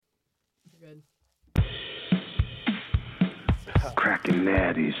Good. Cracking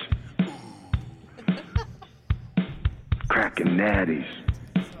natties. Cracking natties.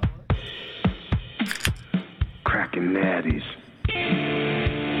 Cracking natties.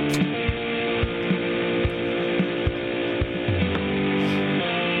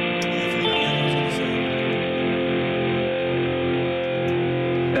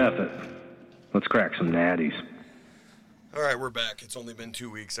 F it. Let's crack some natties. All right, we're back. It's only been 2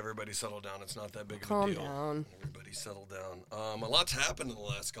 weeks. Everybody settle down. It's not that big of a Calm deal. down. Everybody settle down. A lot's happened in the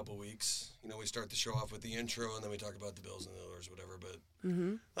last couple weeks. You know, we start the show off with the intro, and then we talk about the Bills and the Oilers, whatever. But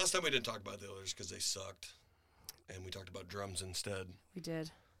last time we didn't talk about the Oilers because they sucked, and we talked about drums instead. We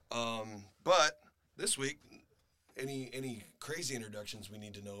did. But this week, any crazy introductions we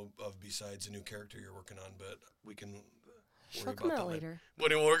need to know of besides a new character you're working on? But we can. She'll come out later.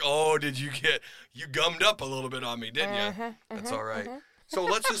 Oh, did you gummed up a little bit on me, didn't you? That's all right. So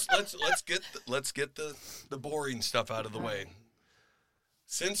let's get the boring stuff out of the way.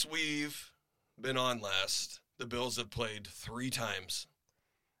 Since we've been on last, the Bills have played 3 times.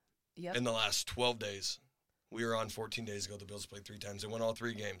 Yep. In the last 12 days. We were on 14 days ago. The Bills played 3 times. They won all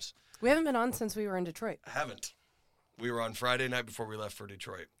 3 games. We haven't been on since we were in Detroit. Haven't. We were on Friday night before we left for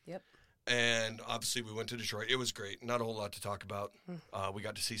Detroit. Yep. And obviously we went to Detroit. It was great. Not a whole lot to talk about. We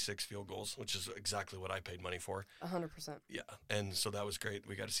got to see 6 field goals, which is exactly what I paid money for. 100%. Yeah. And so that was great.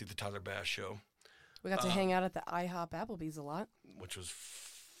 We got to see the Tyler Bass show. We got to hang out at the IHOP Applebee's a lot. Which was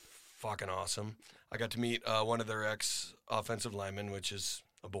fucking awesome. I got to meet one of their ex-offensive linemen, which is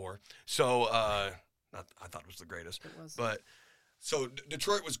a bore. So I thought it was the greatest. It was. But so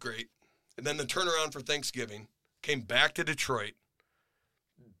Detroit was great. And then the turnaround for Thanksgiving, came back to Detroit,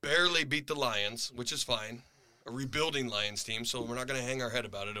 barely beat the Lions, which is fine. A rebuilding Lions team, so we're not going to hang our head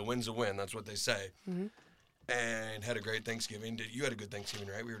about it. A win's a win. That's what they say. Mm-hmm. And had a great Thanksgiving. You had a good Thanksgiving,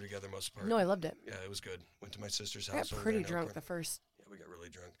 right? We were together most of the part. No, I loved it. Yeah, it was good. Went to my sister's I house. got pretty drunk the first. Yeah, we got really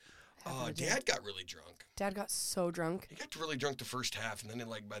drunk. Dad Dad got really drunk. Dad got so drunk. He got really drunk the first half, and then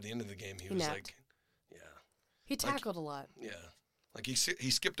by the end of the game, he was napped. like, yeah. He tackled a lot. Yeah. Like he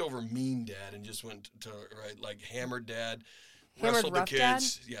skipped over mean dad and just went to hammered dad. Wrestled the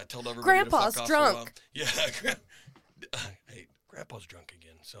kids. Dad? Yeah, told everybody Grandpa's to fuck drunk. off. Yeah. Hey, Grandpa's drunk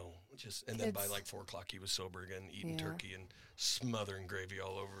again. So then by like 4 o'clock he was sober again, eating turkey and smothering gravy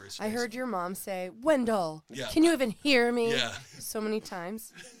all over his face. I heard your mom say, "Wendell, Yeah. can you even hear me?" Yeah. So many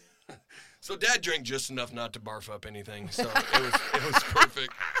times. So Dad drank just enough not to barf up anything. So it was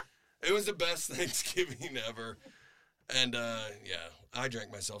perfect. It was the best Thanksgiving ever. And I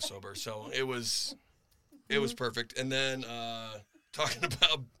drank myself sober, so it was perfect. And then talking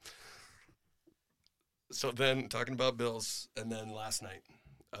about Bills, and then last night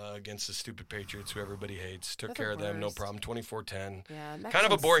against the stupid Patriots, who everybody hates, took care of them, no problem, 24-10. Yeah, kind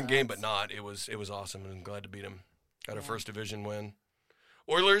of a boring game, but not. It was awesome, and I'm glad to beat them. Got a first division win.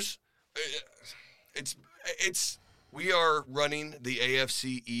 Oilers, we are running the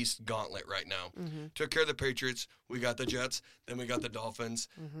AFC East gauntlet right now. Mm-hmm. Took care of the Patriots. We got the Jets. Then we got the Dolphins.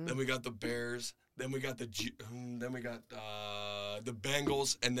 Mm-hmm. Then we got the Bears. Then we got the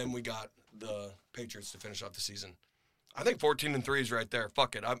Bengals, and then we got the Patriots to finish off the season. I think 14-3 is right there.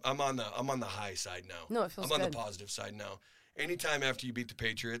 Fuck it. I'm on the high side now. No, it feels I'm on good. the positive side now. Anytime after you beat the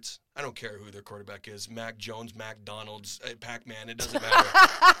Patriots, I don't care who their quarterback is, Mac Jones, McDonald's, Pac-Man, it doesn't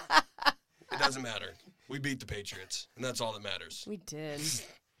matter. It doesn't matter. We beat the Patriots, and that's all that matters. We did.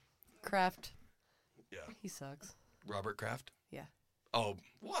 Kraft. Yeah. He sucks. Robert Kraft? Yeah. Oh,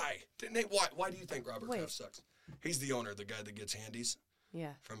 why? Why do you think Robert Kraft sucks? He's the owner, the guy that gets handies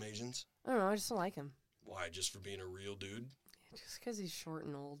from Asians. I don't know. I just don't like him. Why? Just for being a real dude? Just because he's short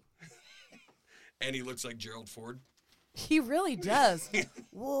and old. And he looks like Gerald Ford? He really does.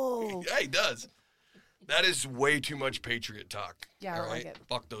 Whoa. Yeah, he does. That is way too much Patriot talk. Yeah, I don't like it.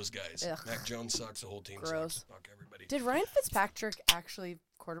 Fuck those guys. Ugh. Mac Jones sucks. The whole team Gross. sucks. Fuck everybody. Did Ryan Fitzpatrick actually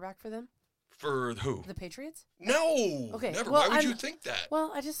quarterback for them? For who? The Patriots? No. Okay. Never. Well, Why would you think that?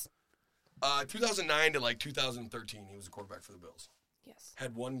 Well, I just... 2009 to 2013, he was a quarterback for the Bills. Yes.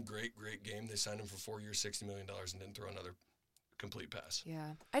 Had one great game. They signed him for 4 years, $60 million, and didn't throw another complete pass.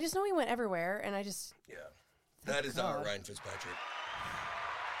 Yeah. I just know he went everywhere, and I just... Yeah. That is our Ryan Fitzpatrick.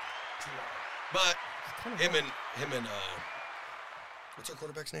 But him and what's our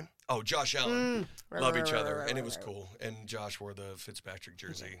quarterback's name? Oh, Josh Allen. Love each other, and it was cool. And Josh wore the Fitzpatrick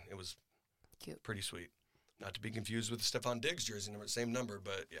jersey. Okay. It was cute, pretty sweet. Not to be confused with the Stephon Diggs jersey, same number,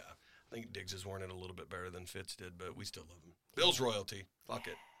 but yeah. I think Diggs has worn it a little bit better than Fitz did, but we still love him. Bills royalty. Fuck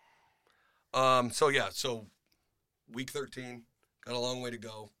it. So week 13, got a long way to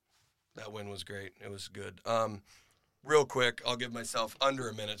go. That win was great. It was good. real quick, I'll give myself under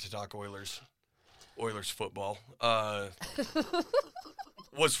a minute to talk Oilers football.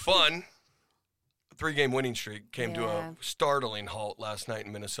 Was fun. 3-game winning streak came to a startling halt last night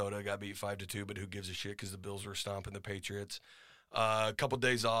in Minnesota. Got beat 5-2, but who gives a shit because the Bills were stomping the Patriots. A couple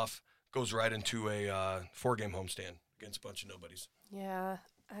days off, goes right into a 4-game homestand against a bunch of nobodies. Yeah.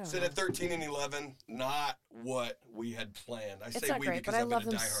 I don't Sit know. at 13-11, not what we had planned. I It's say not we great, because but I I've love been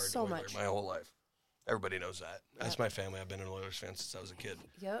a them diehard so Oiler much. my whole life. Everybody knows that. That's my family. I've been an Oilers fan since I was a kid.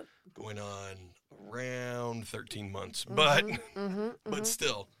 Yep. Going on around 13 months, but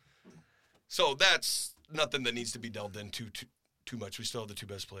still. So that's nothing that needs to be delved into too much. We still have the 2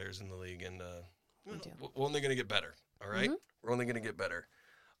 best players in the league, and we're only going to get better. All right? We're only going to get better.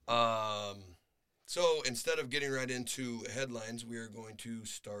 So instead of getting right into headlines, we are going to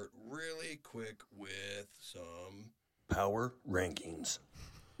start really quick with some power rankings.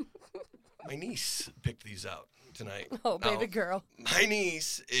 My niece picked these out tonight. Oh, Now, baby girl. my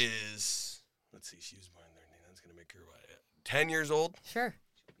niece is, let's see, she was born there. That's going to make her, 10 years old? Sure.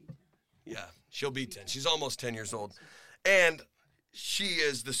 Yeah, she'll be 10. She's almost 10 years old. And she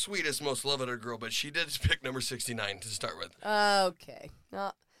is the sweetest, most lovable girl, but she did pick number 69 to start with. Okay.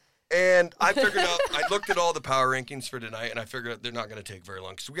 And I figured out, I looked at all the power rankings for tonight, and I figured out they're not going to take very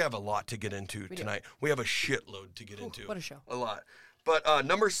long because we have a lot to get into tonight. We have a shitload to get into. What a show. A lot. But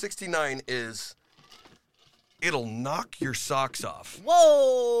number 69 is, it'll knock your socks off.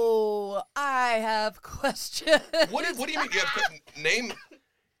 Whoa! I have questions. What do you mean? You have, name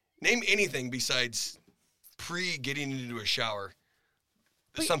anything besides getting into a shower.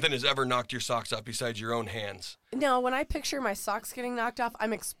 Something has ever knocked your socks off besides your own hands. No, when I picture my socks getting knocked off,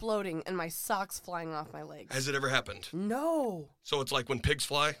 I'm exploding and my socks flying off my legs. Has it ever happened? No. So it's like when pigs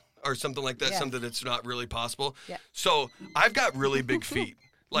fly or something like that, Yeah. something that's not really possible. Yeah. So I've got really big feet.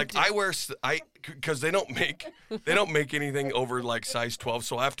 Like because they don't make anything over like size 12.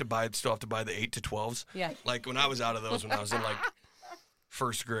 So I still have to buy the 8 to 12s. Yeah. Like when I was out of those, when I was in like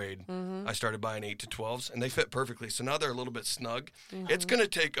first grade, I started buying 8 to 12s, and they fit perfectly. So now they're a little bit snug. It's gonna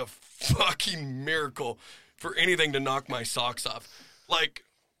take a fucking miracle for anything to knock my socks off. Like,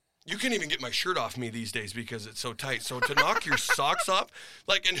 you can't even get my shirt off me these days because it's so tight. So to knock your socks off,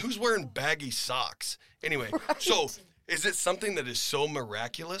 like, and who's wearing baggy socks? Anyway, so is it something that is so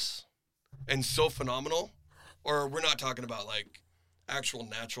miraculous and so phenomenal? Or we're not talking about, like, actual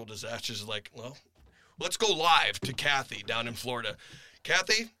natural disasters like, well, let's go live to Kathy down in Florida.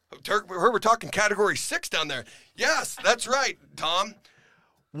 Kathy, we're talking category 6 down there. Yes, that's right, Tom.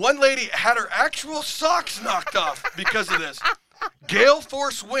 One lady had her actual socks knocked off because of this. Gale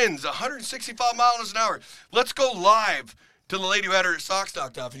force winds, 165 miles an hour. Let's go live to the lady who had her socks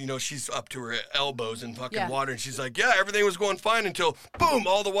knocked off. And, she's up to her elbows in fucking water. And she's like, yeah, everything was going fine until, boom,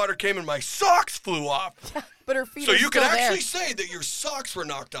 all the water came and my socks flew off. But her feet So are you still can there. actually say that your socks were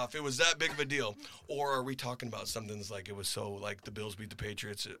knocked off. It was that big of a deal. Or are we talking about something that's like it was so like the Bills beat the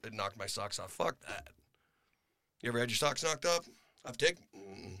Patriots, it knocked my socks off? Fuck that. You ever had your socks knocked off? I've taken.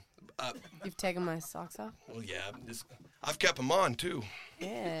 You've taken my socks off? Well, yeah. I've kept them on too.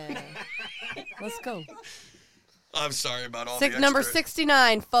 Yeah. Let's go. I'm sorry about all the extra. Number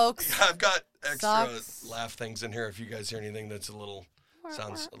 69, folks. I've got extra Socks. laugh things in here. If you guys hear anything that's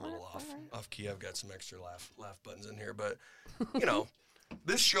sounds a little off key, I've got some extra laugh buttons in here. But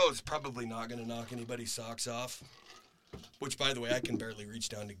this show is probably not going to knock anybody's socks off. Which, by the way, I can barely reach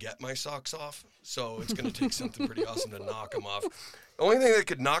down to get my socks off. So it's going to take something pretty awesome to knock them off. The only thing that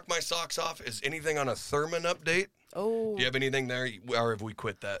could knock my socks off is anything on a Thurman update. Oh. Do you have anything there, or have we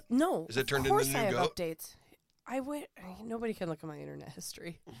quit that? No. Is it turned of course into I new have goat? updates. Nobody can look at my internet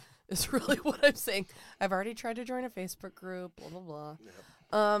history. Is really what I'm saying. I've already tried to join a Facebook group, blah, blah,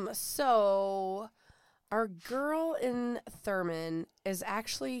 blah. So our girl in Thurman is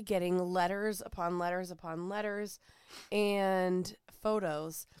actually getting letters upon letters upon letters and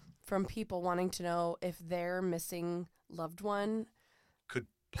photos from people wanting to know if their missing loved one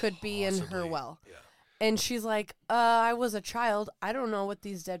could be in her possibly, well. Yeah. And she's like, I was a child. I don't know what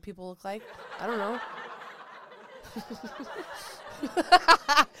these dead people look like. I don't know.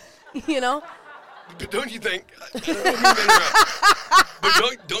 But don't you think? I don't mean to interrupt,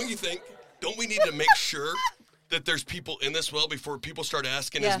 but don't you think? Don't we need to make sure that there's people in this well before people start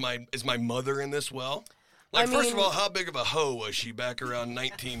asking, Yeah. is my mother in this well? Like, I first of mean- all, how big of a hoe was she back around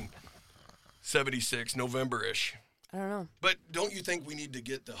 1976, November-ish? I don't know. But don't you think we need to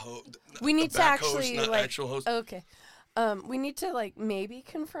get the hoe? We need to back hose, actually not like actual hose. okay. We need to like maybe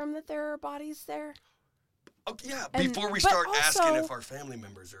confirm that there are bodies there. Oh, yeah, And- before we but start asking also, if our family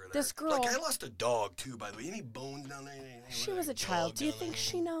members are there. this girl- Like, I lost a dog, too, by the way. Any bones down there? She was a child. Do you think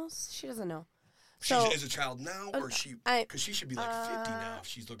she knows? She doesn't know. So She's a child now, or she? Because she should be like 50 now if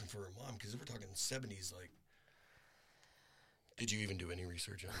she's looking for her mom. Because if we're talking 70s, like, did you even do any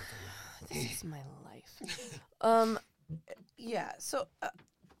research on it? This is my life. Yeah. So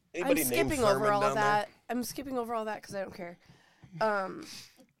Anybody I'm named skipping Thurman over all down of that. I'm skipping over all that because I don't care.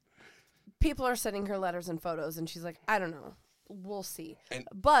 People are sending her letters and photos, and she's like, I don't know. We'll see.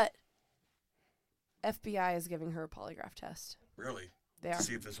 But FBI is giving her a polygraph test. Really? They To are.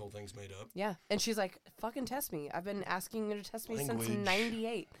 see if this whole thing's made up. Yeah. And she's like, fucking test me. I've been asking you to test me Language. since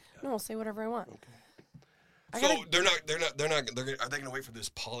 98. No, I'll say whatever I want. Okay. So they're not. Are they going to wait for this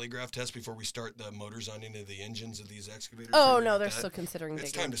polygraph test before we start the motors on into the engines of these excavators? Oh, or no, like they're that? still considering It's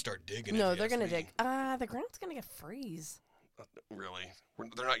digging. time to start digging. No, if you they're ask going to me. dig. The ground's going to get freeze. Really?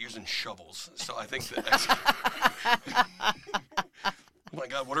 They're not using shovels, so I think that. Oh my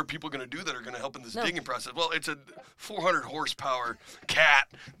God! What are people going to do that are going to help in this digging process? Well, it's a 400 horsepower cat.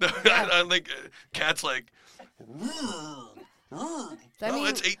 I think cat's like. I No, mean,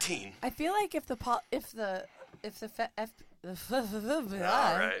 it's 18. I feel like if the All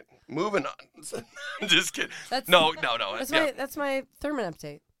right, moving on. Just kidding. That's, No. That's my Thurman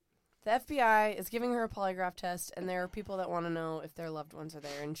update. The FBI is giving her a polygraph test, and there are people that want to know if their loved ones are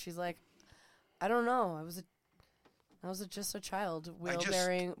there. And she's like, I don't know. I was just a child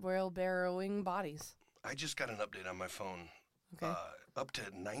wheelbarrowing bodies. I just got an update on my phone. Okay. Up to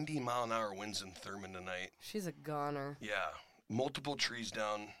 90-mile-an-hour winds in Thurman tonight. She's a goner. Yeah. Multiple trees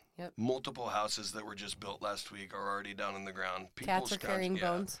down. Yep. Multiple houses that were just built last week are already down in the ground. Cats are carrying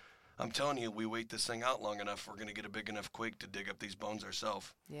bones. I'm telling you, we wait this thing out long enough, we're going to get a big enough quake to dig up these bones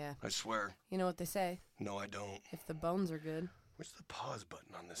ourselves. Yeah. I swear. You know what they say? No, I don't. If the bones are good. Where's the pause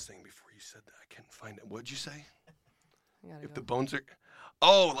button on this thing before you said that? I can't find it. What'd you say? I gotta If go. the bones are...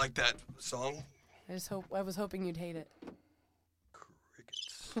 Oh, like that song? I was hoping you'd hate it.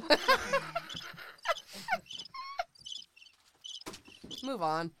 Crickets. Move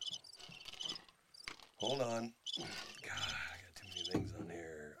on. Hold on. God, I got too many things on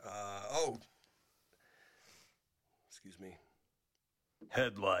here. Excuse me.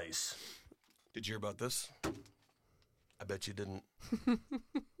 Head lice. Did you hear about this? I bet you didn't.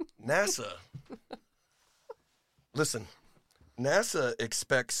 NASA. Listen, NASA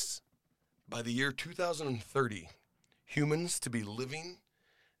expects by the year 2030 humans to be living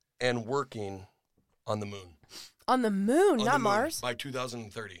and working on the moon. On the moon, On not the moon Mars. by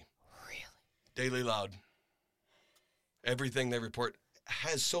 2030. Really? Daily Loud. Everything they report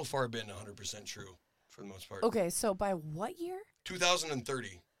has so far been 100% true for the most part. Okay, so by what year?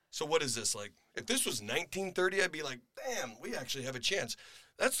 2030. So what is this like? If this was 1930, I'd be like, damn, we actually have a chance.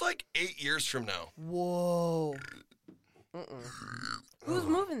 That's like 8 years from now. Whoa. Who's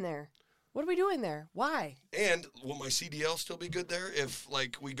moving there? What are we doing there? Why? And will my CDL still be good there if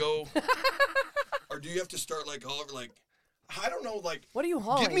like we go, or do you have to start like all over like, I don't know, like. What are you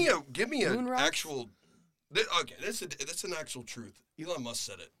hauling? Give me Moon a rocks? actual. Okay, that's an actual truth. Elon Musk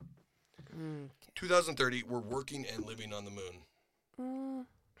said it. 2030, we're working and living on the moon.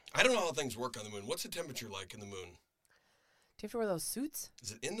 I don't know how things work on the moon. What's the temperature like in the moon? Do you have to wear those suits?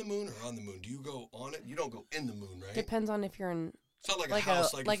 Is it in the moon or on the moon? Do you go on it? You don't go in the moon, right? Depends on if you're in It's not like like a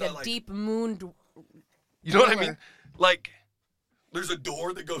house. a It's not deep moon. You know what I dweller. mean? Like, there's a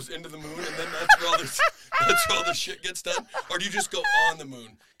door that goes into the moon, and then that's where all the shit gets done. Or do you just go on the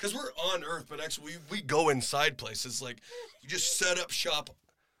moon? Because we're on Earth, but actually we go inside places. Like, you just set up shop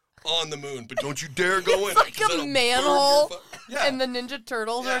on the moon, but don't you dare go in. It's like 'cause a that'll burn manhole, your yeah. and the Ninja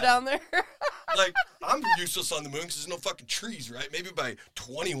Turtles Yeah. are down there. Like, I'm useless on the moon because there's no fucking trees, right? Maybe by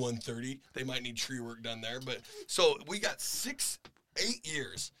 2130, they might need tree work done there. But so we got 8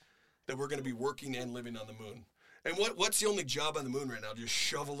 years that we're going to be working and living on the moon. And what's the only job on the moon right now? Just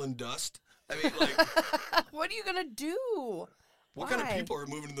shoveling dust? I mean, like, What are you gonna do? what kind of Why? people are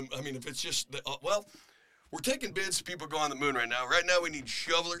moving to the? I mean, if it's just well, we're taking bids to people go on the moon right now. Right now, we need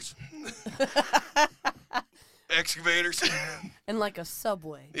shovelers, excavators. And like a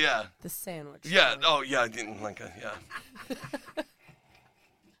Subway, Yeah. the sandwich. Yeah. Subway. Oh, yeah. I didn't like a yeah.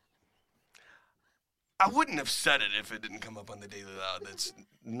 I wouldn't have said it if it didn't come up on the Daily Loud. That's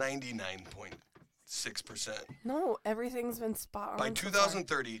 99.6%. No, everything's been spot on. By so far.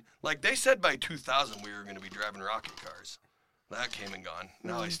 2030, like they said, by 2000 we were going to be driving rocket cars. That came and gone.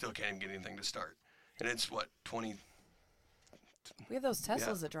 Now I still can't get anything to start. And it's what 20? We have those Teslas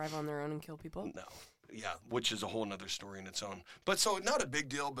Yeah. that drive on their own and kill people. No. Yeah, which is a whole nother story in its own. But so not a big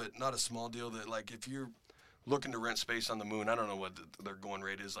deal, but not a small deal. That like if you're looking to rent space on the moon, I don't know what their going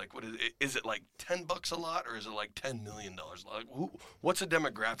rate is. Like, what is it like $10 a lot, or is it like $10 million? Like, what's the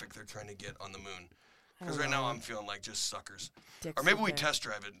demographic they're trying to get on the moon? Because right now I'm feeling like just suckers. Dicks Or maybe in we there. test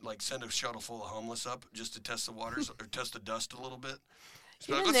drive it, like send a shuttle full of homeless up just to test the waters or test the dust a little bit. Just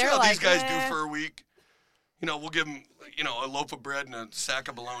be like, Even let's see they're how these like, guys eh. do for a week. You know, we'll give them, a loaf of bread and a sack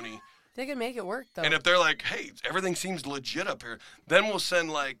of bologna. They can make it work though. And if they're like, hey, everything seems legit up here, then we'll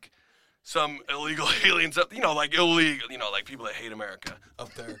send like some illegal aliens up, like illegal, like people that hate America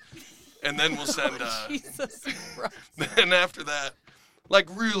up there. And then we'll send, Jesus Christ. then after that, like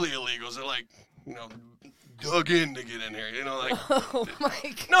really illegals that like, dug in to get in here, like. Oh my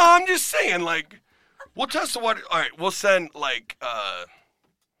God. No, I'm just saying, like, we'll test the water. All right, we'll send like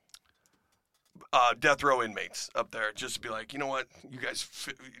death row inmates up there just to be like, you know what, you guys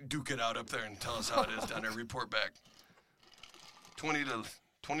duke it out up there and tell us how it is down there. Report back. 20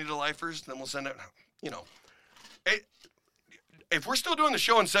 to lifers, then we'll send it. If we're still doing the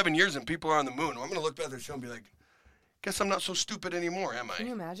show in 7 years and people are on the moon, I'm gonna look back at the show and be like, guess I'm not so stupid anymore, am I? Can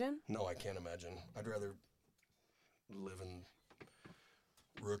you imagine? No, I can't imagine. I'd rather live in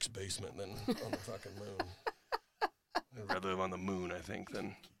Rook's basement than on the fucking moon. I'd rather live on the moon, I think,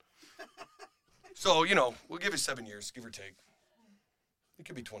 than. So, we'll give you 7 years, give or take. It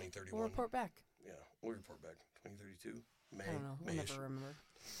could be 2031. We'll report back. Yeah, we'll report back. 2032. May. I don't know. We'll May-ish. never remember.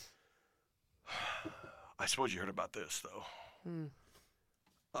 I suppose you heard about this, though. Hmm.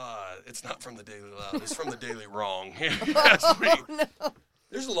 It's not from the Daily Loud. It's from the Daily Wrong. Yes, No.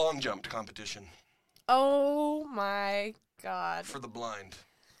 There's a long jump competition Oh my God. for the blind.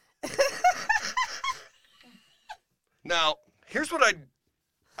 Now, here's what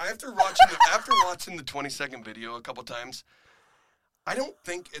after watching the 20-second video a couple times, I don't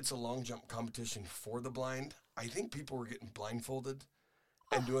think it's a long jump competition for the blind. I think people were getting blindfolded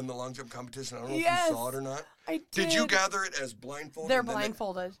and doing the long jump competition. I don't know if Yes, you saw it or not. I Did you gather it as blindfolded? They're and then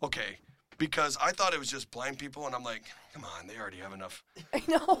blindfolded. Okay, because I thought it was just blind people, and I'm like, come on, they already have enough, I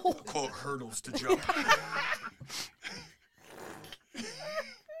know. quote, hurdles to jump.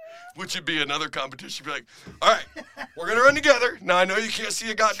 Which would be another competition. Be like, all right, we're going to run together. Now, I know you can't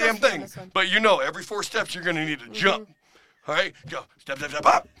see a goddamn Trust me on thing, this one. but every 4 steps you're going to need to jump. All right, go. Step, step, step,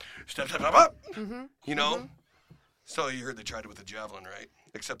 up. Step, step, step, up. So you heard they tried it with the javelin, right?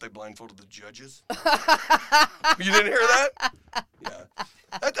 Except they blindfolded the judges. You didn't hear that? Yeah.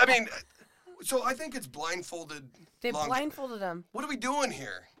 So I think it's blindfolded. They long- blindfolded him. What are we doing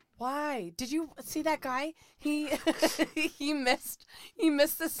here? Why? Did you see that guy? He he missed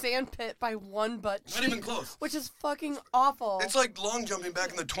the sand pit by one butt cheek. Not even close. Which is fucking awful. It's like long jumping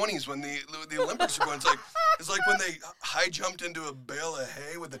back in the 20s when the Olympics were going. It's like when they high jumped into a bale of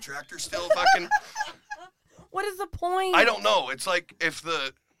hay with the tractor still fucking. What is the point? I don't know. It's like if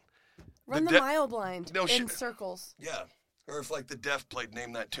the Run the de- mile blind No in shit. circles. yeah, or if like the deaf played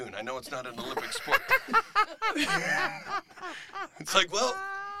Name That Tune. I know it's not an Olympic sport. It's like, well,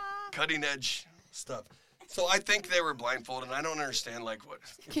 cutting edge stuff. So I think they were blindfolded, and I don't understand like what.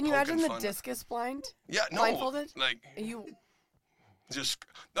 Can you poking imagine the fun. discus blind? Yeah, no. blindfolded? Like You just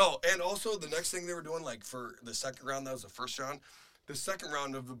no, and also the next thing they were doing, like for the second round, that was the first round. The second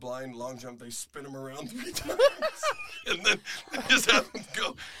round of the blind long jump, they spin them around 3 times, and then they just have them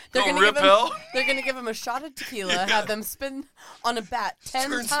go rip hell. They're gonna give him a shot of tequila, have them spin on a bat 10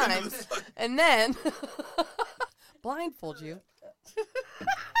 Turns into times, the fuck- and then blindfold you.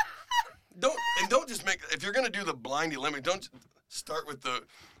 Don't just make. If you're gonna do the blind Olympic, don't start with the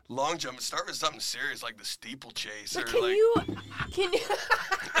long jump. Start with something serious like the steeplechase or Can like. you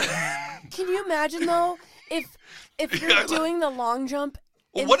can you imagine though if you're Yeah, like- doing the long jump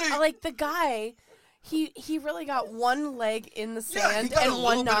Well, and, what are you- like the guy he really got one leg in the Yeah, he sand got a and little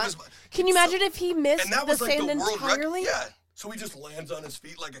one bit of not. his- Can you imagine if he missed And that the was like sand the world record. entirely? Yeah. So he just lands on his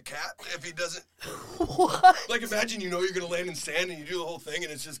feet like a cat if he doesn't. What? Like imagine you're gonna land in sand and you do the whole thing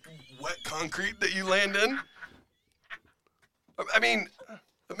and it's just wet concrete that you land in. I mean,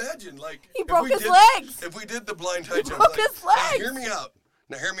 imagine like He if broke we his did- legs. If we did the blind high jump, broke like, his now legs. hear me out.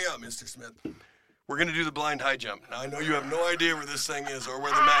 Now hear me out, Mr. Smith. We're gonna do the blind high jump. Now I know you have no idea where this thing is or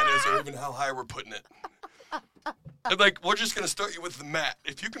where the mat is or even how high we're putting it. And like we're just gonna start you with the mat.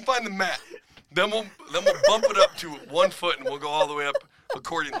 If you can find the mat, then we'll bump it up to 1 foot and we'll go all the way up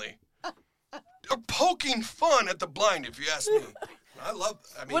accordingly. They're poking fun at the blind, if you ask me.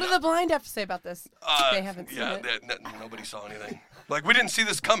 What do the blind have to say about this? They haven't seen yeah, it. nobody saw anything. Like we didn't see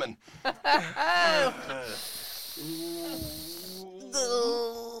this coming.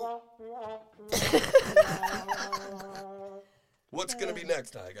 What's gonna be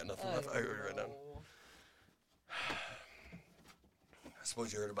next? I got nothing left. I heard it right now. I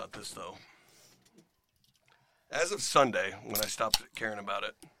suppose you heard about this though. As of Sunday, when I stopped caring about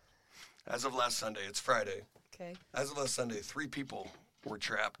it, as of last Sunday, it's Friday. Okay. As of last Sunday, 3 people were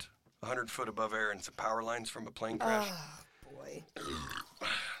trapped 100 foot above air and some power lines from a plane crash. Oh, boy.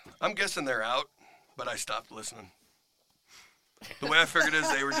 I'm guessing they're out, but I stopped listening. The way I figured is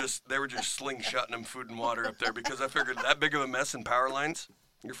they were just slingshotting them food and water up there because I figured that big of a mess in power lines,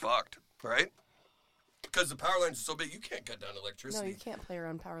 you're fucked, right? Because the power lines are so big, you can't cut down electricity. No, you can't play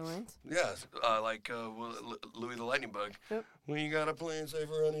around power lines. Yeah, like Louis the Lightning Bug. Yep. We gotta play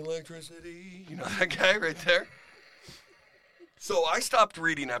safer on electricity. You know that guy right there? So I stopped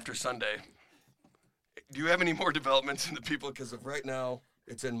reading after Sunday. Do you have any more developments in the people? Because of right now,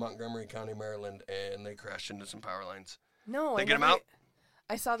 it's in Montgomery County, Maryland, and they crashed into some power lines. No, They get them out?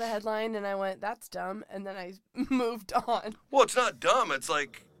 I saw the headline and I went, "That's dumb," and then I moved on. Well, it's not dumb. It's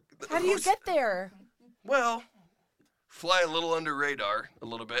like... How do you get there? Well, fly a little under radar a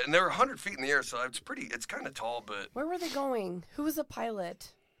little bit. And they were 100 feet in the air, so it's kind of tall, but... Where were they going? Who was the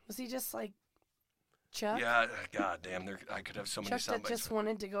pilot? Was he just like Chuck? Yeah, god damn, I could have so many Chuck sound that bites. just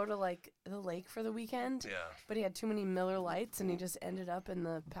wanted to go to like the lake for the weekend, Yeah. but he had too many Miller Lights and he just ended up in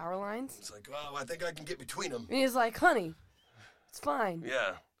the power lines. It's like, oh, I think I can get between them. And he's like, "Honey, it's fine.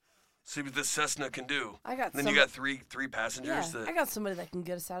 Yeah. See what this Cessna can do. I got." And then you got three passengers. Yeah, I got somebody that can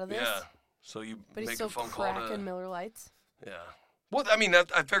get us out of this. Yeah. So you But he's make still a phone call cracking to. Miller Lights. Yeah. Well, I mean,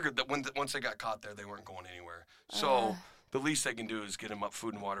 I figured that once they got caught there, they weren't going anywhere. So the least they can do is get them up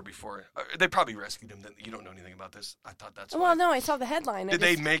food and water before. They probably rescued him. You don't know anything about this. I thought that's. Well, no, I saw the headline. Did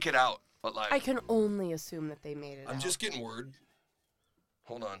they make it out alive? I can only assume that they made it I'm out. just getting word.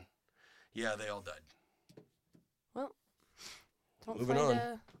 Hold on. Yeah, they all died. Well, don't Moving find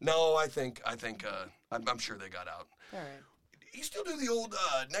on. No, I think. I'm sure they got out. All right. You still do the old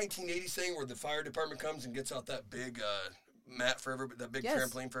 1980s thing where the fire department comes and gets out that big mat for everybody, that big Yes.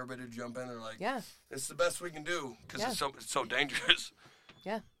 trampoline for everybody to jump in. They're like, Yeah, it's the best we can do because Yeah. it's so dangerous.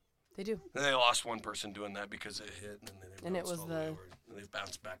 yeah, they do. And they lost one person doing that because it hit, and then they And it bounced was all the the- way over, and they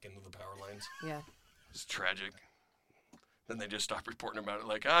bounced back into the power lines. Yeah. It's tragic. Then they just stopped reporting about it.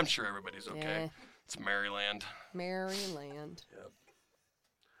 Like, I'm sure everybody's okay. Yeah. It's Maryland. Maryland. Yep.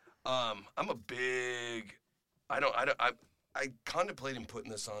 I'm a big. I contemplated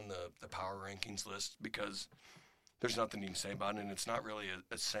putting this on the power rankings list because there's nothing you can say about it, and it's not really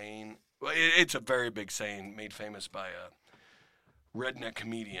a saying. Well, it's a very big saying made famous by a redneck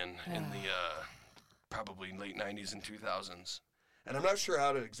comedian in the probably late 90s and 2000s. And I'm not sure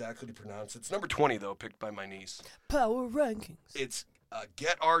how to exactly pronounce it. It's number 20, though, picked by my niece. Power rankings. It's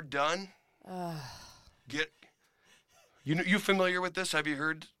Get Our Done. You familiar with this? Have you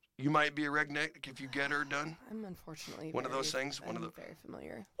heard? You might be a redneck if you get her done. I'm unfortunately One of those things? I'm very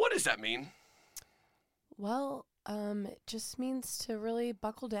familiar. What does that mean? Well, it just means to really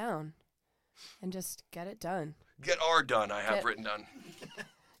buckle down and just get it done. Get our done, I have Get- written down.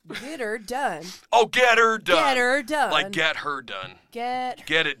 Get her done. Oh, get her done. Get her done. Like get her done. Get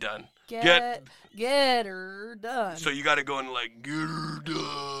Get it done. get her done. So you got to go and like, get her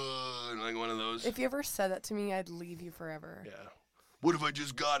done. Like one of those. If you ever said that to me, I'd leave you forever. Yeah. What if I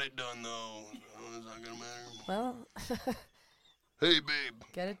just got it done, though? Oh, it's not going to matter. Well, Hey, babe.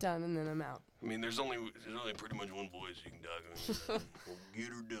 get it done and then I'm out. I mean, there's only pretty much one voice you can talk on. Get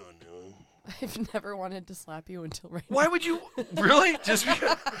her done, huh? I've never wanted to slap you until right Why would you? Really? Just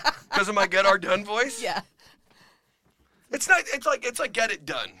because of my get our done voice? now. Yeah. It's not. It's like get it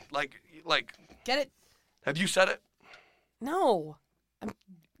done. Like. Get it? Have you said it? No.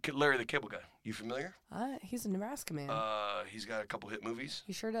 Larry the Cable Guy. You familiar? He's a Nebraska man. He's got a couple hit movies.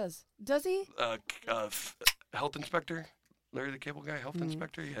 He sure does. Does he? Health Inspector. Larry the Cable Guy. Health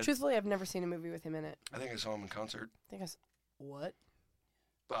Inspector. He had, Truthfully, I've never seen a movie with him in it. I think I saw him in concert. What?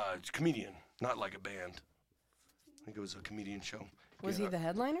 It's a comedian, not like a band. I think it was a comedian show. Was he the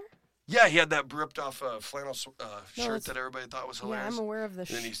headliner? Yeah, he had that ripped off flannel shirt it's- that everybody thought was Yeah, hilarious. I'm aware of the And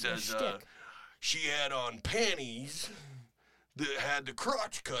then he says, shtick. she had on panties that had the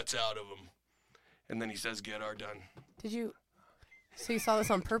crotch cuts out of them. And then he says, get our done. Did you? So you saw this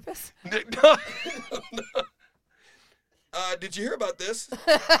on purpose? No. Did you hear about this?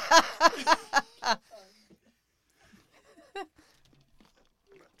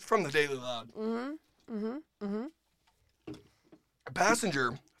 From the Daily Loud. A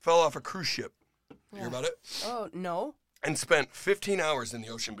passenger fell off a cruise ship. You hear about it? Oh, no. And spent 15 hours in the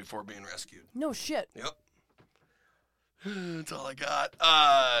ocean before being rescued. No shit. Yep. That's all I got.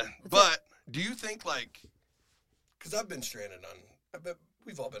 But do you think, like, because I've been stranded I bet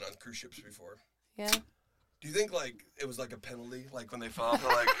we've all been on cruise ships before. Yeah. Do you think, like, it was like a penalty? Like, when they fall off,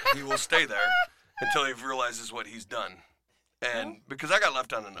 they're like, he will stay there until he realizes what he's done. And because I got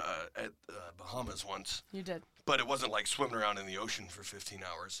left on at Bahamas once, You did. but it wasn't like swimming around in the ocean for 15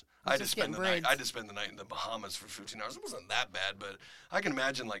 hours. I had to just spend the getting night. braids. I had to spend the night in the Bahamas for 15 hours. It wasn't that bad, but I can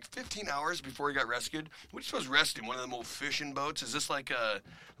imagine like 15 hours before he got rescued. What are you supposed to rescue? One of them old fishing boats? Is this like a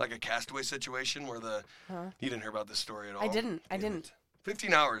castaway situation where you didn't hear about this story at all? I didn't. I Damn didn't. it.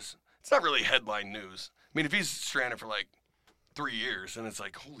 15 hours. It's not really headline news. I mean, if he's stranded for like 3 years, and it's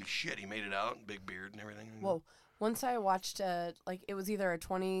like, holy shit, he made it out, big beard and everything. Whoa. Once I watched, it was either a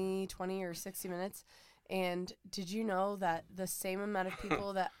 20 or 60 Minutes, and did you know that the same amount of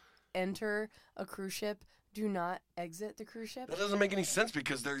people that enter a cruise ship do not exit the cruise ship? That doesn't make any sense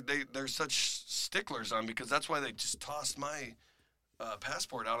because they're such sticklers on, because that's why they just tossed my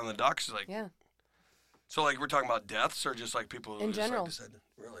passport out on the dock. She's like, Yeah. So like we're talking about deaths or just like people who In just general. like decide,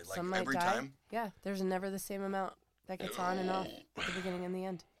 really like Some might every die. time? Yeah, there's never the same amount that gets on and off at the beginning and the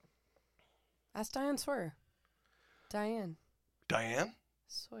end. Ask Diane Sawyer. Diane Diane?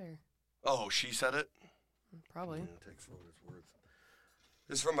 Sawyer. Oh, she said it? Probably. Yeah, take for what it's worth.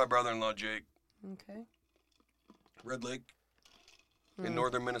 This is from my brother-in-law, Jake. Okay. Red Lake in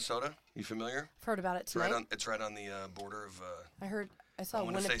northern Minnesota. You familiar? I've heard about it It's tonight. it's right on the border of I saw I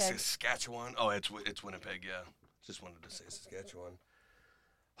want to say Winnipeg. Saskatchewan. Oh, it's Winnipeg, yeah. Just wanted to say Saskatchewan.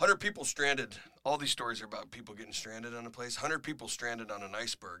 100 people stranded. All these stories are about people getting stranded on a place. 100 people stranded on an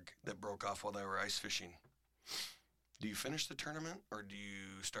iceberg that broke off while they were ice fishing. Do you finish the tournament, or do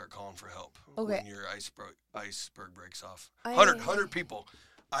you start calling for help when your iceberg breaks off? 100 people.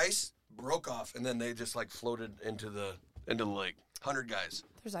 Ice broke off, and then they just like floated into the lake. 100 guys.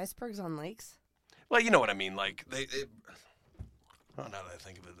 There's icebergs on lakes? Well, you know what I mean. Like now that I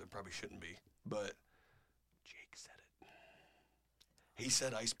think of it, there probably shouldn't be. But Jake said it. He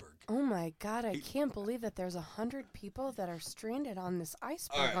said iceberg. Oh my God, I can't believe that there's 100 people that are stranded on this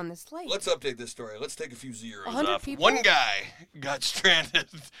iceberg All right, on this lake. Let's update this story. Let's take a few zeros 100 off. people? One guy got stranded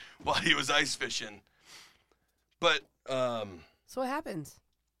while he was ice fishing. But So what happens?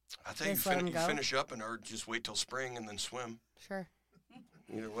 I think Just let him you go? finish up or just wait till spring and then swim. Sure.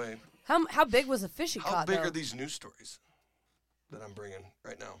 Either way. How big was the fish he How caught, big though? are these news stories that I'm bringing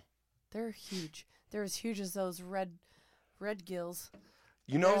right now? They're huge. They're as huge as those red gills.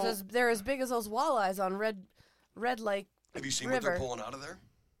 You know, They're as big as those walleyes on Red Lake. have you seen River. what they're pulling out of there?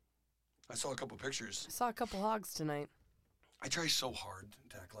 I saw a couple pictures. I saw a couple hogs tonight. I try so hard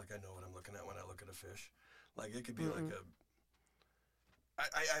to act like I know what I'm looking at when I look at a fish. Like it could be like a.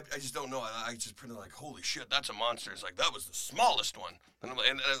 I just don't know. I just pretend like, holy shit, that's a monster. It's like that was the smallest one, and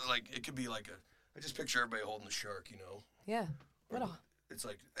like it could be like I just picture everybody holding the shark, you know. Yeah. What a It's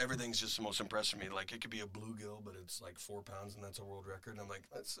like everything's just the most impressive to me. Like it could be a bluegill, but it's like 4 pounds, and that's a world record. And I'm like,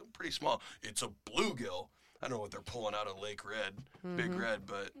 that's pretty small. It's a bluegill. I don't know what they're pulling out of Lake Red, Big Red,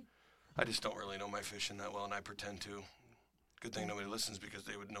 but I just don't really know my fishing that well, and I pretend to. Good thing nobody listens because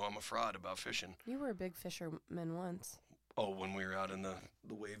they would know I'm a fraud about fishing. You were a big fisherman once. Oh, when we were out in the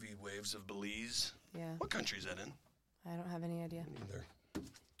wavy waves of Belize. Yeah. What country is that in? I don't have any idea. Neither.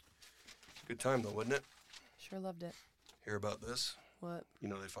 Good time though, wasn't it? Sure loved it. Hear about this? What? You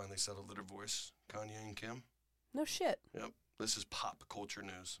know they finally settled the divorce, Kanye and Kim. No shit. Yep. This is pop culture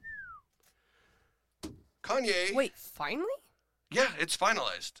news. Kanye. Wait, finally? Yeah, it's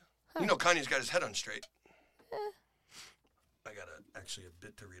finalized. You know Kanye's got his head on straight. I got actually a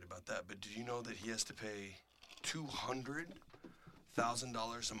bit to read about that, but did you know that he has to pay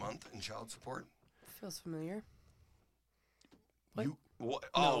 $200,000 a month in child support? Feels familiar. What? You what?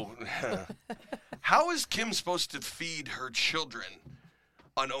 Oh, how is Kim supposed to feed her children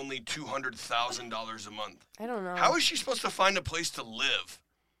on only $200,000 a month? I don't know. How is she supposed to find a place to live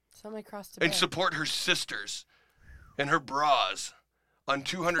Somebody crossed the and bed. support her sisters and her bras on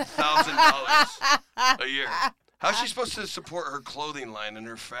 $200,000 a year? How's she supposed to support her clothing line and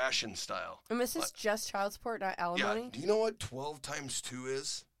her fashion style? And this is just child support, not Yeah. alimony? Do you know what 12 times 2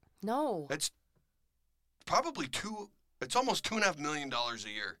 is? No. It's probably it's almost $2.5 million a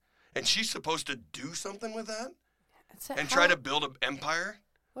year. And she's supposed to do something with that and try to build an empire?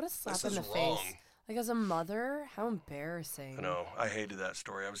 What a slap This in is the wrong. face. Like, as a mother, how embarrassing. I know. I hated that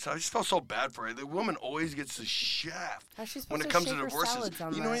story. I just felt so bad for her. The woman always gets the shaft How's she when supposed it to comes shake to her divorces. salads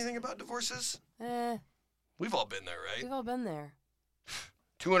on You know that? anything about divorces? We've all been there, right? We've all been there.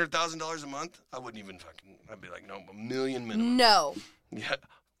 $200,000 a month? I wouldn't even I'd be like, no, $1 million minimum. No. Yeah.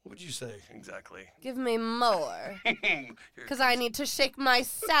 What would you say exactly? Give me more. Here Because I need to shake my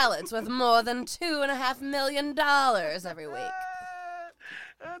salads with more than $2.5 million every week.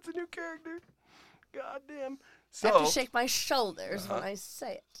 That's a new character. God damn. I have So, to shake my shoulders when I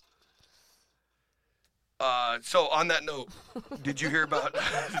say it. so on that note, did you hear about...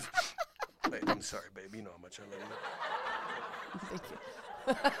 Wait, I'm sorry, babe. You know how much I love you. Thank you.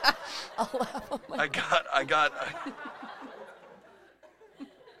 I'll laugh on my I got.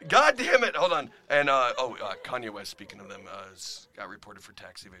 God damn it! Hold on. And Kanye West, speaking of them, got reported for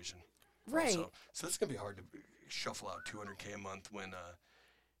tax evasion. Right. Also. So it's gonna be hard to shuffle out $200K a month when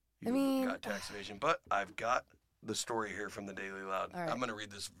you I mean, got tax evasion. But I've got the story here from the Daily Loud. All right. I'm gonna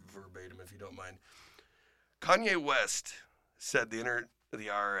read this verbatim if you don't mind. Kanye West said the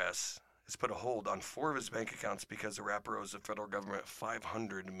IRS has put a hold on 4 of his bank accounts because the rapper owes the federal government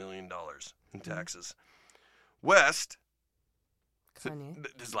 $500 million in taxes. West, Kanye.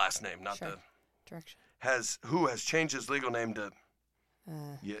 his last name, not Sure. the Direction. who has changed his legal name to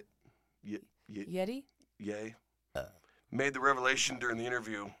Yeti? Ye, made the revelation during the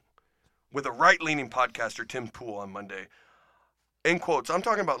interview with a right-leaning podcaster, Tim Pool, on Monday. In quotes, I'm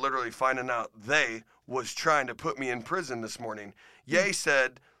talking about literally finding out they was trying to put me in prison this morning. Ye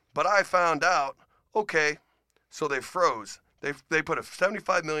said, but I found out, okay, so they froze. They put a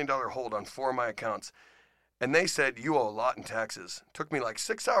 $75 million hold on 4 of my accounts. And they said, you owe a lot in taxes. Took me like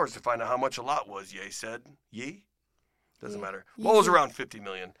 6 hours to find out how much a lot was, Ye said. Ye? Doesn't matter. Well, it was around $50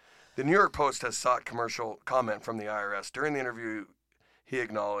 million. The New York Post has sought commercial comment from the IRS. During the interview, he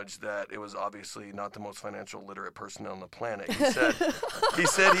acknowledged that it was obviously not the most financial literate person on the planet. He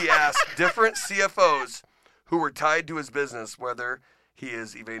said he asked different CFOs who were tied to his business whether he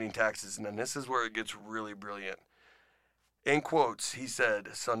is evading taxes. And then this is where it gets really brilliant. In quotes, he said,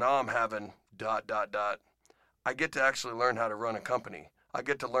 so now I'm having ... I get to actually learn how to run a company. I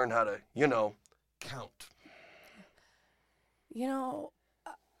get to learn how to, count. Yeah.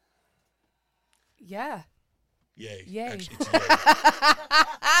 Yay. Yay. Actually, it's yay.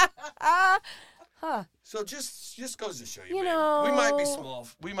 Huh. So just goes to show you, You babe, know-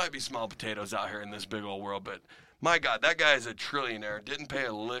 we might be small potatoes out here in this big old world, but my God, that guy is a trillionaire. Didn't pay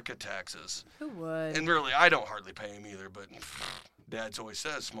a lick of taxes. Who would? And really, I don't hardly pay him either, but Dad's always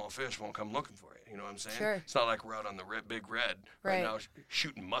says small fish won't come looking for it. You know what I'm saying? Sure. It's not like we're out on the big red Right. now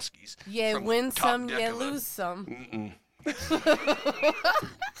shooting muskies. You from the win top some, deck you of a- lose some. Mm-mm.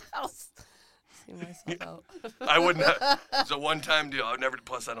 I'll see myself out. I wouldn't. It's a one-time deal. I would never.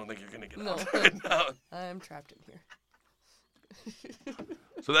 Plus, I don't think you're gonna get No. out right now. I am trapped in here.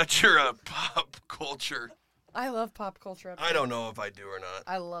 So that's your pop culture. I love pop culture. I don't know if I do or not.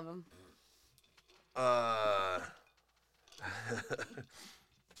 I love them.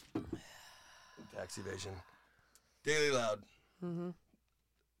 Tax evasion. Daily Loud. Mm-hmm.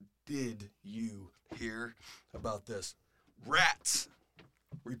 Did you hear about this? Rats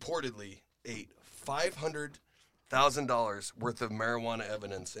reportedly ate $500,000 worth of marijuana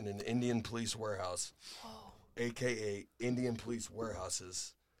evidence in an Indian police warehouse, aka Indian police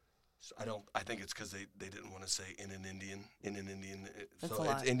warehouses. So I think it's because they didn't want to say in an Indian. That's So a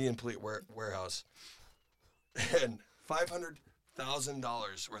lot. it's Indian police warehouse, and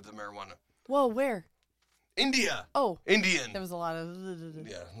 $500,000 worth of marijuana. Whoa, where? India. Oh, Indian. there was a lot of.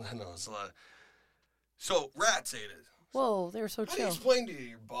 Yeah, I know it's a lot. So rats ate it. Whoa, they were so How do you chill. explain to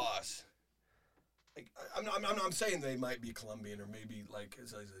your boss? Like, I'm saying they might be Colombian or maybe like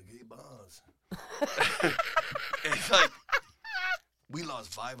it's like hey boss. It's like we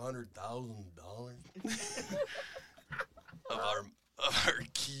lost $500,000 of our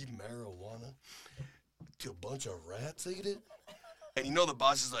key marijuana to a bunch of rats ate it, and the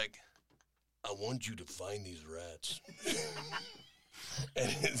boss is like, I want you to find these rats.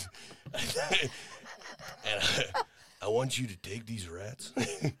 and I want you to take these rats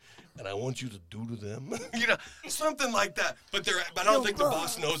and I want you to do to them, something like that. But I don't think the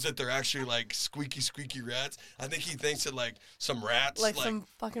boss knows that they're actually like squeaky rats. I think he thinks that like some rats, Like some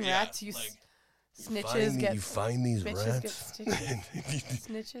fucking rats, you snitches you find these bitches rats. get stitches.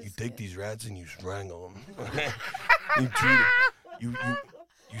 Snitches You take get- these rats and you strangle them. you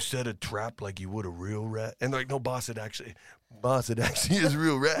set a trap like you would a real rat, and like no boss, it actually is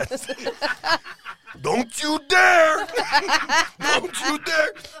real rats. Don't you dare! Don't you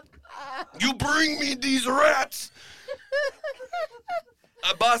dare! You bring me these rats!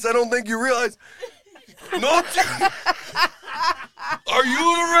 Boss, I don't think you realize. No, are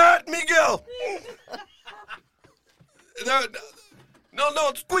you the rat, Miguel?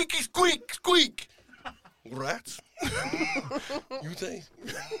 No, squeaky, squeak. Rats? You think?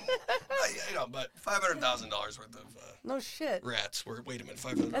 But $500,000 worth of No shit. rats. Wait a minute,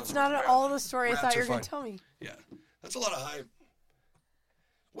 $500,000. That's not at all the story I Rats thought you are were going to fine. tell me. Yeah, that's a lot of hype.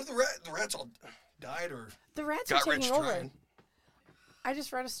 Well, the rats all died or The rats got are rich taking over. trying. I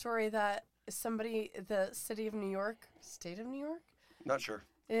just read a story that the city of New York, state of New York, Not sure.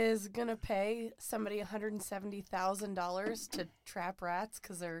 is going to pay somebody $170,000 to trap rats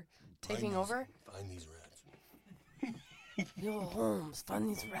because they're taking over. Find these rats. Yo, Holmes, find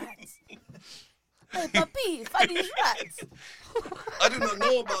these rats. Hey, puppy, find these rats. I do not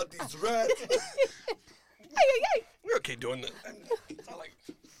know about these rats. Hey. We're okay doing that. It's not like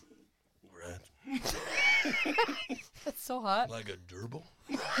rats. That's so hot. Like a gerbil.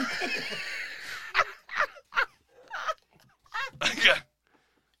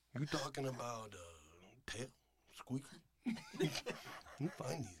 You talking about tail squeaky? You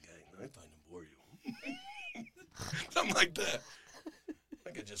find these guys. I find them for you. Something like that. I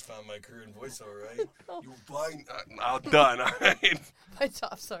could just find my current voice, all right? You find... I'm done, all right? My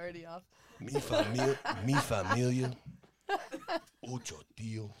top's already off. Mi familia, ocho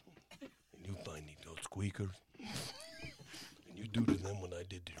tío, and you find those squeakers, and you do to them what I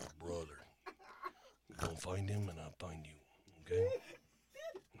did to your brother. You don't find him, and I'll find you, okay?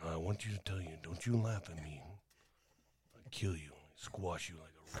 Now, I want you to tell you, don't you laugh at me. I'll kill you, squash you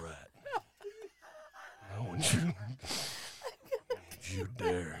like a rat. I want you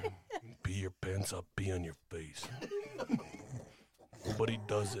dare pee your pants, I'll pee on your face. Nobody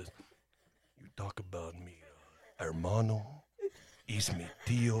does this. You talk about me, hermano, is mi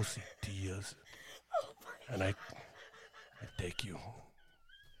tíos y tías, and I take you,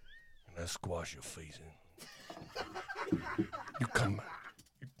 and I squash your face in. You come.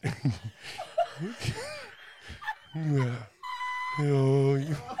 Yeah. Oh,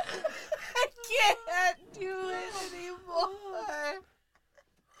 you. I can't do it anymore.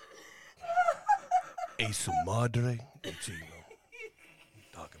 A su madre, you know.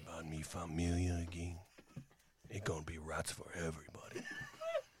 Talk about mi familia again. It's gonna be rats for everybody.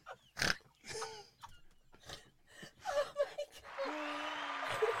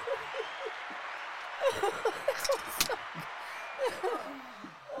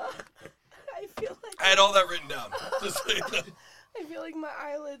 I feel like I had all that written down. Just so you know. I feel like my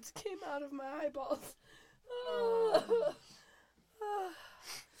eyelids came out of my eyeballs.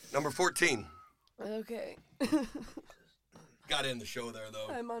 Number 14. Okay. Got to end the show there, though.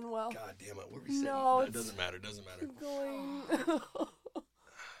 I'm unwell. God damn it. What were we saying? No, It doesn't matter. Doesn't matter. I'm going.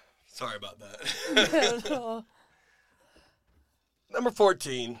 Sorry about that. Number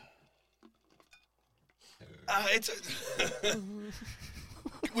 14.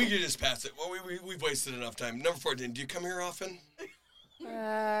 We can just pass it. Well, we've wasted enough time. Number 14. Do you come here often?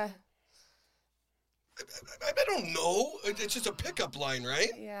 I don't know. It's just a pickup line, right?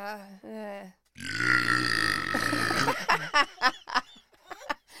 Yeah.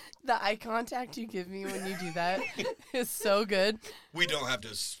 The eye contact you give me when you do that is so good. We don't have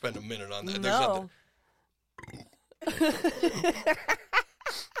to spend a minute on that. No.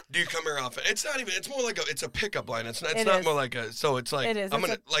 Do you come here often? It's not even. It's more like it's a pickup line. It's not. It's It not is. more like a. So it's like It is. I'm It's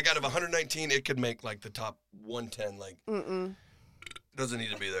gonna like out of 119, it could make like the top 110. Like doesn't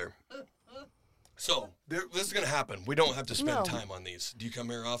need to be there. So this is gonna happen. We don't have to spend No. time on these. Do you come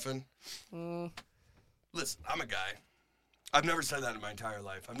here often? Listen, I'm a guy. I've never said that in my entire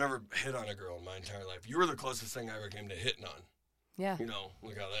life. I've never hit on a girl in my entire life. You were the closest thing I ever came to hitting on. Yeah. You know,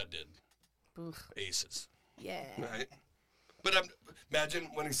 look how that did. Oof. Aces. Yeah. Right. But imagine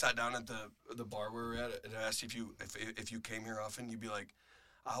when he sat down at the bar where we were at and asked you if you came here often, you'd be like,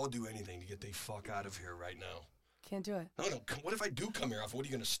 I will do anything to get the fuck out of here right now. Can't do it. No. What if I do come here often? What, are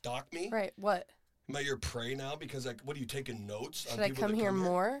you going to stalk me? Right. What? Am I your prey now? Because, like, what are you taking notes on Should I people come that here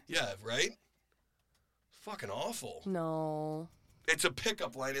more? Yeah, right? Fucking awful. No. It's a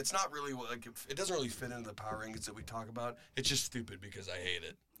pickup line. It's not really, like, it doesn't really fit into the power rankings that we talk about. It's just stupid because I hate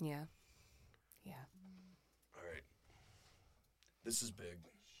it. Yeah. All right. This is big.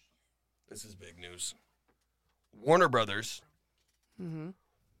 This is big news. Warner Brothers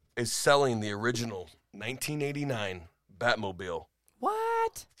is selling the original 1989 Batmobile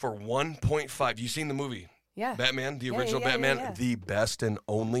What? for 1.5. You seen the movie? Yeah. Batman, the Yeah, original yeah, yeah, Batman, yeah. the best and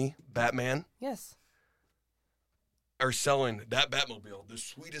only Batman, Yes. are selling that Batmobile, the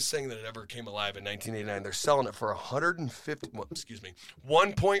sweetest thing that ever came alive in 1989. They're selling it for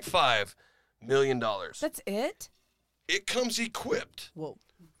 $1.5 million. That's it? It comes equipped Whoa.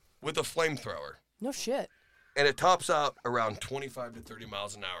 with a flamethrower, No shit. and it tops out around 25 to 30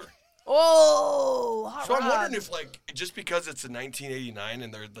 miles an hour. Oh, hot So I'm rod. wondering if, like, just because it's in 1989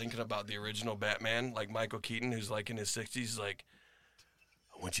 and they're thinking about the original Batman, like Michael Keaton, who's like in his 60s, is like,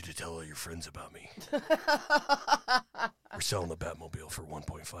 I want you to tell all your friends about me. We're selling the Batmobile for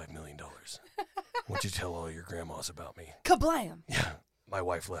 $1.5 million. I want you to tell all your grandmas about me. Kablam. Yeah, my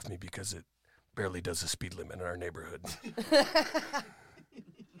wife left me because it barely does the speed limit in our neighborhood.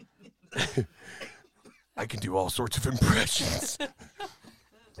 I can do all sorts of impressions.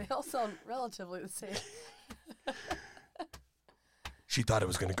 They all sound relatively the same. She thought it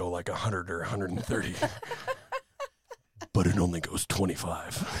was going to go like 100 or 130. but it only goes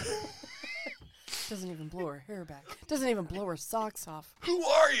 25. Doesn't even blow her hair back. Doesn't even blow her socks off. Who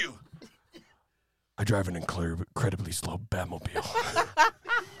are you? I drive an incredibly slow Batmobile.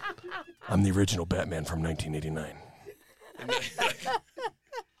 I'm the original Batman from 1989.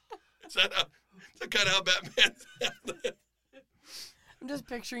 Is that kind of how Batman? I'm just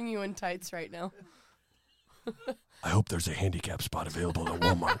picturing you in tights right now. I hope there's a handicap spot available at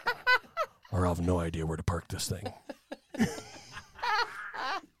Walmart, or I'll have no idea where to park this thing.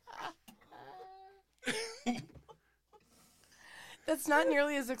 That's not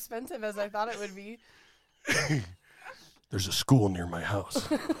nearly as expensive as I thought it would be. There's a school near my house,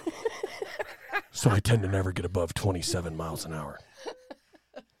 so I tend to never get above 27 miles an hour.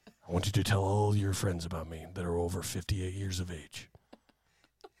 I want you to tell all your friends about me that are over 58 years of age.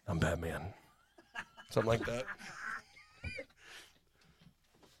 I'm Batman. Something like that.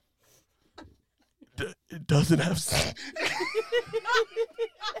 It doesn't have...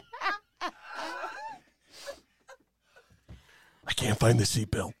 I can't find the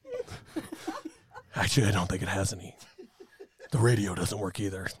seatbelt. Actually, I don't think it has any. The radio doesn't work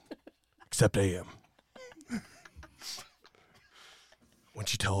either, except AM.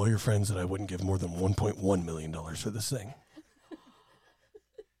 Once you tell all your friends that I wouldn't give more than $1.1 million for this thing.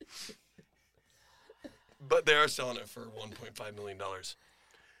 But they are selling it for $1.5 million.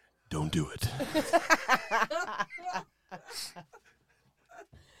 Don't do it.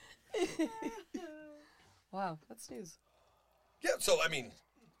 Wow, that's news. Yeah, so, I mean,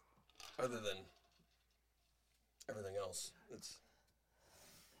 other than everything else, it's...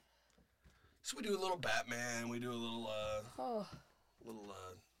 So we do a little Batman, we do a little,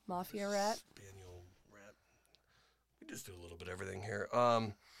 Mafia rat. Spaniel rat. We just do a little bit of everything here.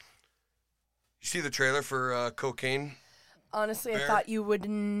 You see the trailer for Cocaine? Honestly, Bear? I thought you would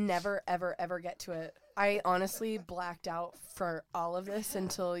never, ever, ever get to it. I honestly blacked out for all of this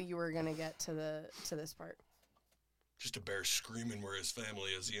until you were gonna get to this part. Just a bear screaming where his family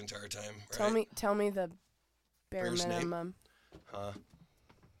is the entire time, right? Tell me the bare Bear's name? minimum. Huh?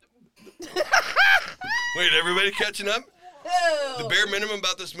 Wait, everybody catching up? The bare minimum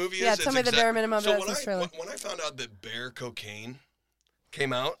about this movie is... Yeah, tell me the bare minimum about this trailer. When I found out that Bear Cocaine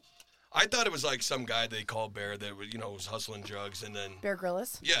came out, I thought it was like some guy they called Bear that was hustling drugs and then... Bear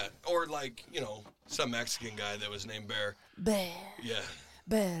Grylls? Yeah, or like, some Mexican guy that was named Bear. Bear. Yeah.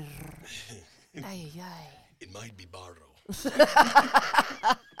 Bear. Ay, ay. It might be Barro.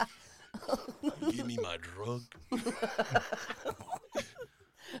 Give me my drug.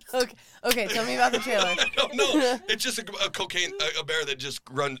 Okay, tell me about the trailer. I don't know. It's just a cocaine, a bear that just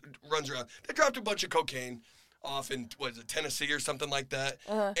runs around. They dropped a bunch of cocaine off in, Tennessee or something like that.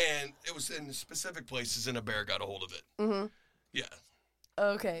 Uh-huh. And it was in specific places, and a bear got a hold of it. Mm-hmm. Yeah.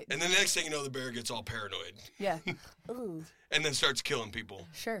 Okay. And then the next thing you know, the bear gets all paranoid. Yeah. Ooh. And then starts killing people.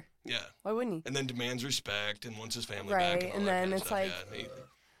 Sure. Yeah. Why wouldn't he? And then demands respect and wants his family Right, back. and then it's like,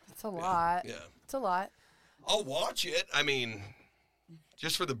 it's a lot. Yeah. It's a lot. I'll watch it. I mean,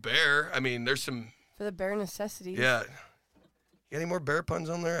 just for the bear. I mean, there's some... For the bare necessities. Yeah. You got any more bear puns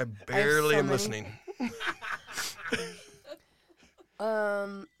on there? I barely am listening.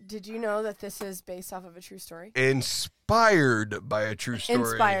 Did you know that this is based off of a true story? Inspired by a true story.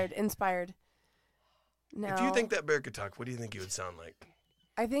 Inspired. Now, If you think that bear could talk, what do you think he would sound like?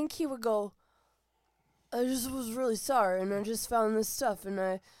 I think he would go, I just was really sorry, and I just found this stuff, and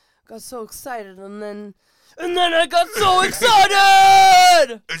I got so excited, and then I got so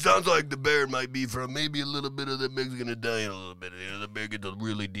excited! It sounds like the bear might be from maybe a little bit of the Mexican Italian a little bit. The bear gets a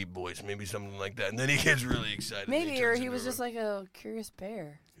really deep voice, maybe something like that, and then he gets really excited. Maybe, or he was just like a curious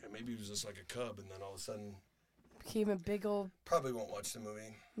bear. Yeah, maybe he was just like a cub, and then all of a sudden... Became a big old... Probably won't watch the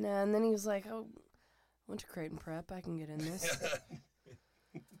movie. Nah, and then he was like, oh, I went to Creighton Prep, I can get in this.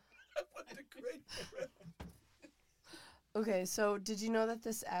 I went to Creighton Prep. Okay, so did you know that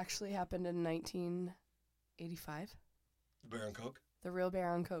this actually happened in 1985? The Bear and Coke? The real bear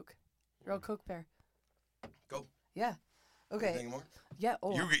on Coke. Real Coke bear. Go. Yeah. Okay. Anything more? Yeah.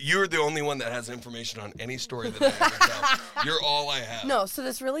 Oh. You're the only one that has information on any story that I ever tell. You're all I have. No, so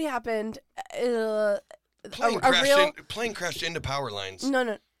this really happened. Plane crashed into power lines.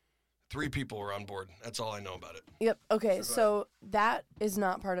 No. 3 people were on board. That's all I know about it. Yep. Okay, so that is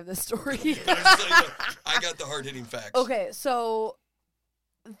not part of this story. I got the hard-hitting facts. Okay, so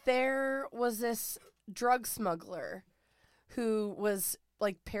there was this drug smuggler who was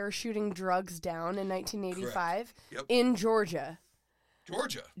like parachuting drugs down in 1985 in Georgia.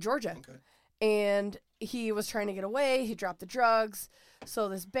 Georgia. Okay. And he was trying to get away. He dropped the drugs. So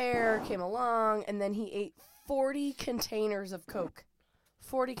this bear came along, and then he ate 40 containers of Coke.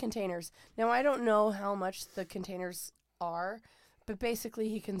 40 containers. Now, I don't know how much the containers are, but basically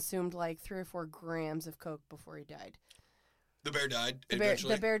he consumed like 3 or 4 grams of coke before he died. The bear died The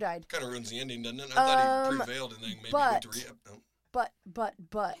eventually. bear died. Kind of ruins the ending, doesn't it? I thought he prevailed and then maybe went to but- rehab. No, But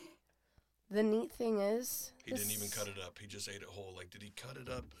the neat thing is, he didn't even cut it up. He just ate it whole. Like, did he cut it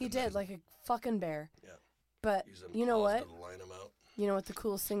up? He And did, then like a fucking bear. Yeah. But use them you know claws what? to line 'em out. You know what the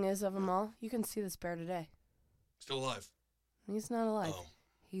coolest thing is of them all? You can see this bear today. Still alive. He's not alive. Oh,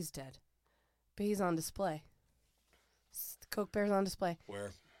 He's dead. But he's on display. The Coke Bear's on display.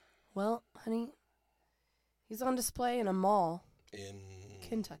 where? Well, honey, he's on display in a mall, In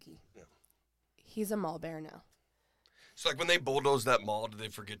Kentucky. Yeah. He's a mall bear now. So, like, when they bulldozed that mall, did they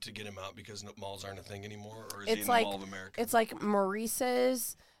forget to get him out because malls aren't a thing anymore? Or is he It's in like- the Mall of America? It's like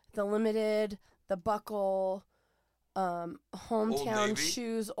Maurice's, the Limited, the Buckle, Hometown Navy?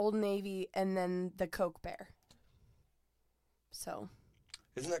 Shoes, Old Navy, and then the Coke Bear. So,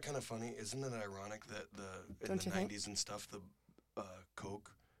 Isn't that kind of funny? Isn't it ironic that in Don't the you think? 90s and stuff, the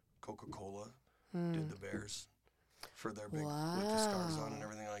Coca-Cola hmm. did the Bears for their big, with the stars on and Wow.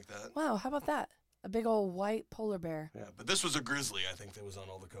 everything like that? Wow, how about that? A big old white polar bear. Yeah, but this was a grizzly, I think, that was on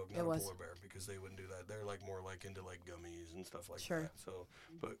all the Coke, not It a was. polar bear, because they wouldn't do that. They're like more like into like gummies and stuff like Sure. that. So,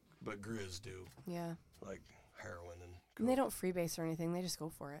 but grizz do Yeah. like heroin and Coke. And they don't freebase or anything. They just go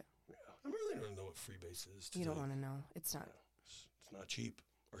for it. Yeah. I really don't know what freebase is. You don't today. want to know. It's not. It's not cheap,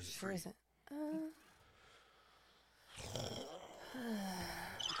 or is it Sure free? isn't.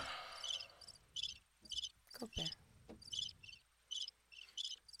 Coke Bear.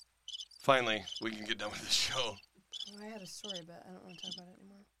 Finally, we can get done with this show. Oh, I had a story, but I don't want to talk about it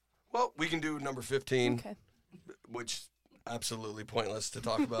anymore. Well, we can do number 15. Okay. Which absolutely pointless to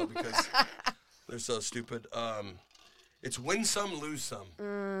talk about because they're so stupid. It's win some, lose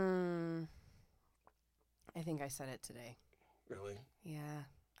some. I think I said it today. Really? Yeah.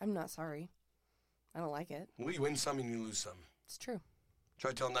 I'm not sorry. I don't like it. Well, you win some and you lose some. It's true.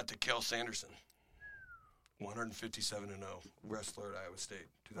 Try telling that to Kel Sanderson. 157-0, wrestler at Iowa State,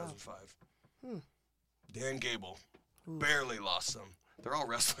 2005. Hmm. Dan Gable, Ooh. barely lost some. They're all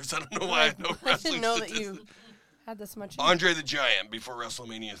wrestlers. I don't know why I know I wrestling didn't know that statistics. you had this much. Andre the Giant before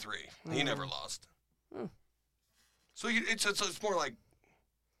WrestleMania 3. He Mm. never lost. Hmm. So it's more like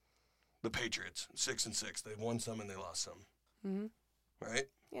the Patriots, 6-6. They won some and they lost some, Mm-hmm. right?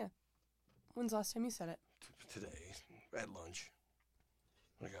 When's the last time you said it? Today at lunch,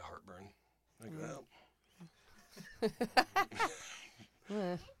 I got heartburn. Like,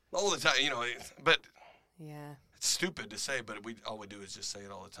 Eh, all the time, but yeah. it's stupid to say, but all we do is just say it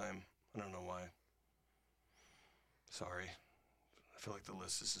all the time. I don't know why. Sorry. I feel like the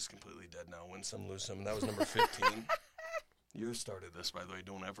list is just completely dead now. Win some, lose some. And that was number 15. You started this, by the way.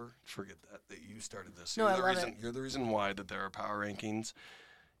 Don't ever forget that you started this. No, I love it. You're the reason why that there are power rankings.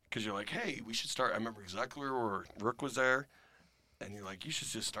 Because you're like, hey, we should start. I remember exactly where Rook was there. And you're like, you should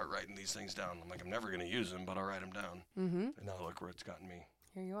just start writing these things down. I'm like, I'm never going to use them, but I'll write them down. Mm-hmm. And now look where it's gotten me.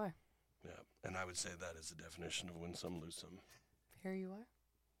 Here you are. Yeah. And I would say that is the definition of win some, lose some. Here you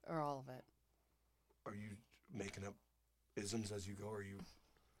are. Or all of it. Are you making up isms as you go? Or are you?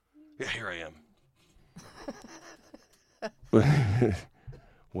 Yeah, here I am.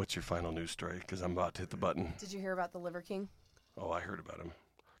 What's your final news story? Because I'm about to hit the button. Did you hear about the Liver King? Oh, I heard about him.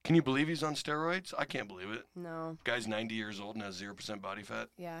 Can you believe he's on steroids? I can't believe it. No. Guy's 90 years old and has 0% body fat.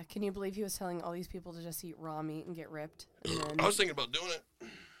 Yeah. Can you believe he was telling all these people to just eat raw meat and get ripped? And I then was thinking about doing it.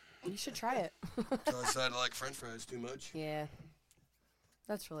 you should try it. So I decided I like French fries too much. Yeah.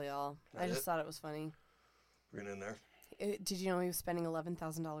 That's really all. That I just it? thought it was funny. We're in there. Did you know he was spending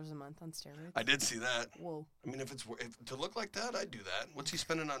 $11,000 a month on steroids? I did see that. Whoa. I mean, if to look like that, I'd do that. What's he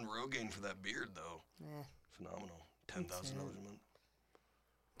spending on Rogaine for that beard, though? Eh. Phenomenal. $10,000 a month.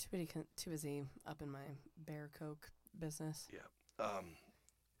 Too busy up in my Bear Coke business. Yeah.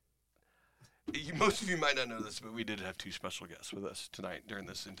 Most of you might not know this, but we did have 2 special guests with us tonight during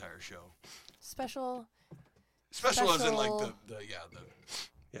this entire show. Special. Special as in like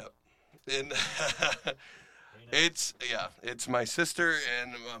yep. And it's my sister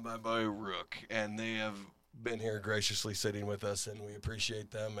and my boy Rook, and they have been here graciously sitting with us, and we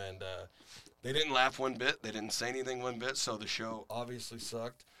appreciate them. And they didn't laugh one bit, they didn't say anything one bit, so the show obviously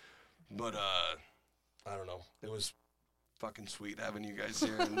sucked. But I don't know, it was fucking sweet having you guys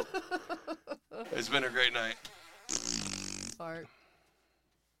here, and it's been a great night. Fart.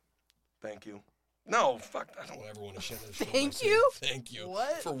 Thank you. No, fuck, I don't ever want to shut this show. Thank you? Thank you.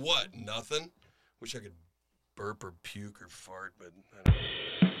 What? For what? Nothing? Wish I could burp or puke or fart, but I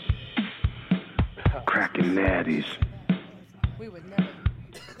don't. Cracking natties. We would never.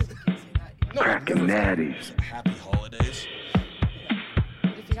 No, Cracking natties. Happy holidays.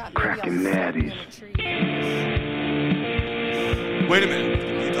 But if you got maybe Cracking I'll suck you in natties. a tree. Wait a minute.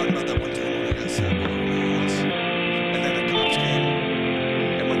 Are you talking about that one time when I got set all over my ass? And then the cops came.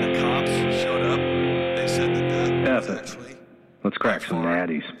 And when the cops showed up, they said that was F it. actually Let's crack some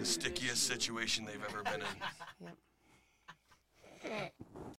natties. the stickiest situation they've ever been in. Yep.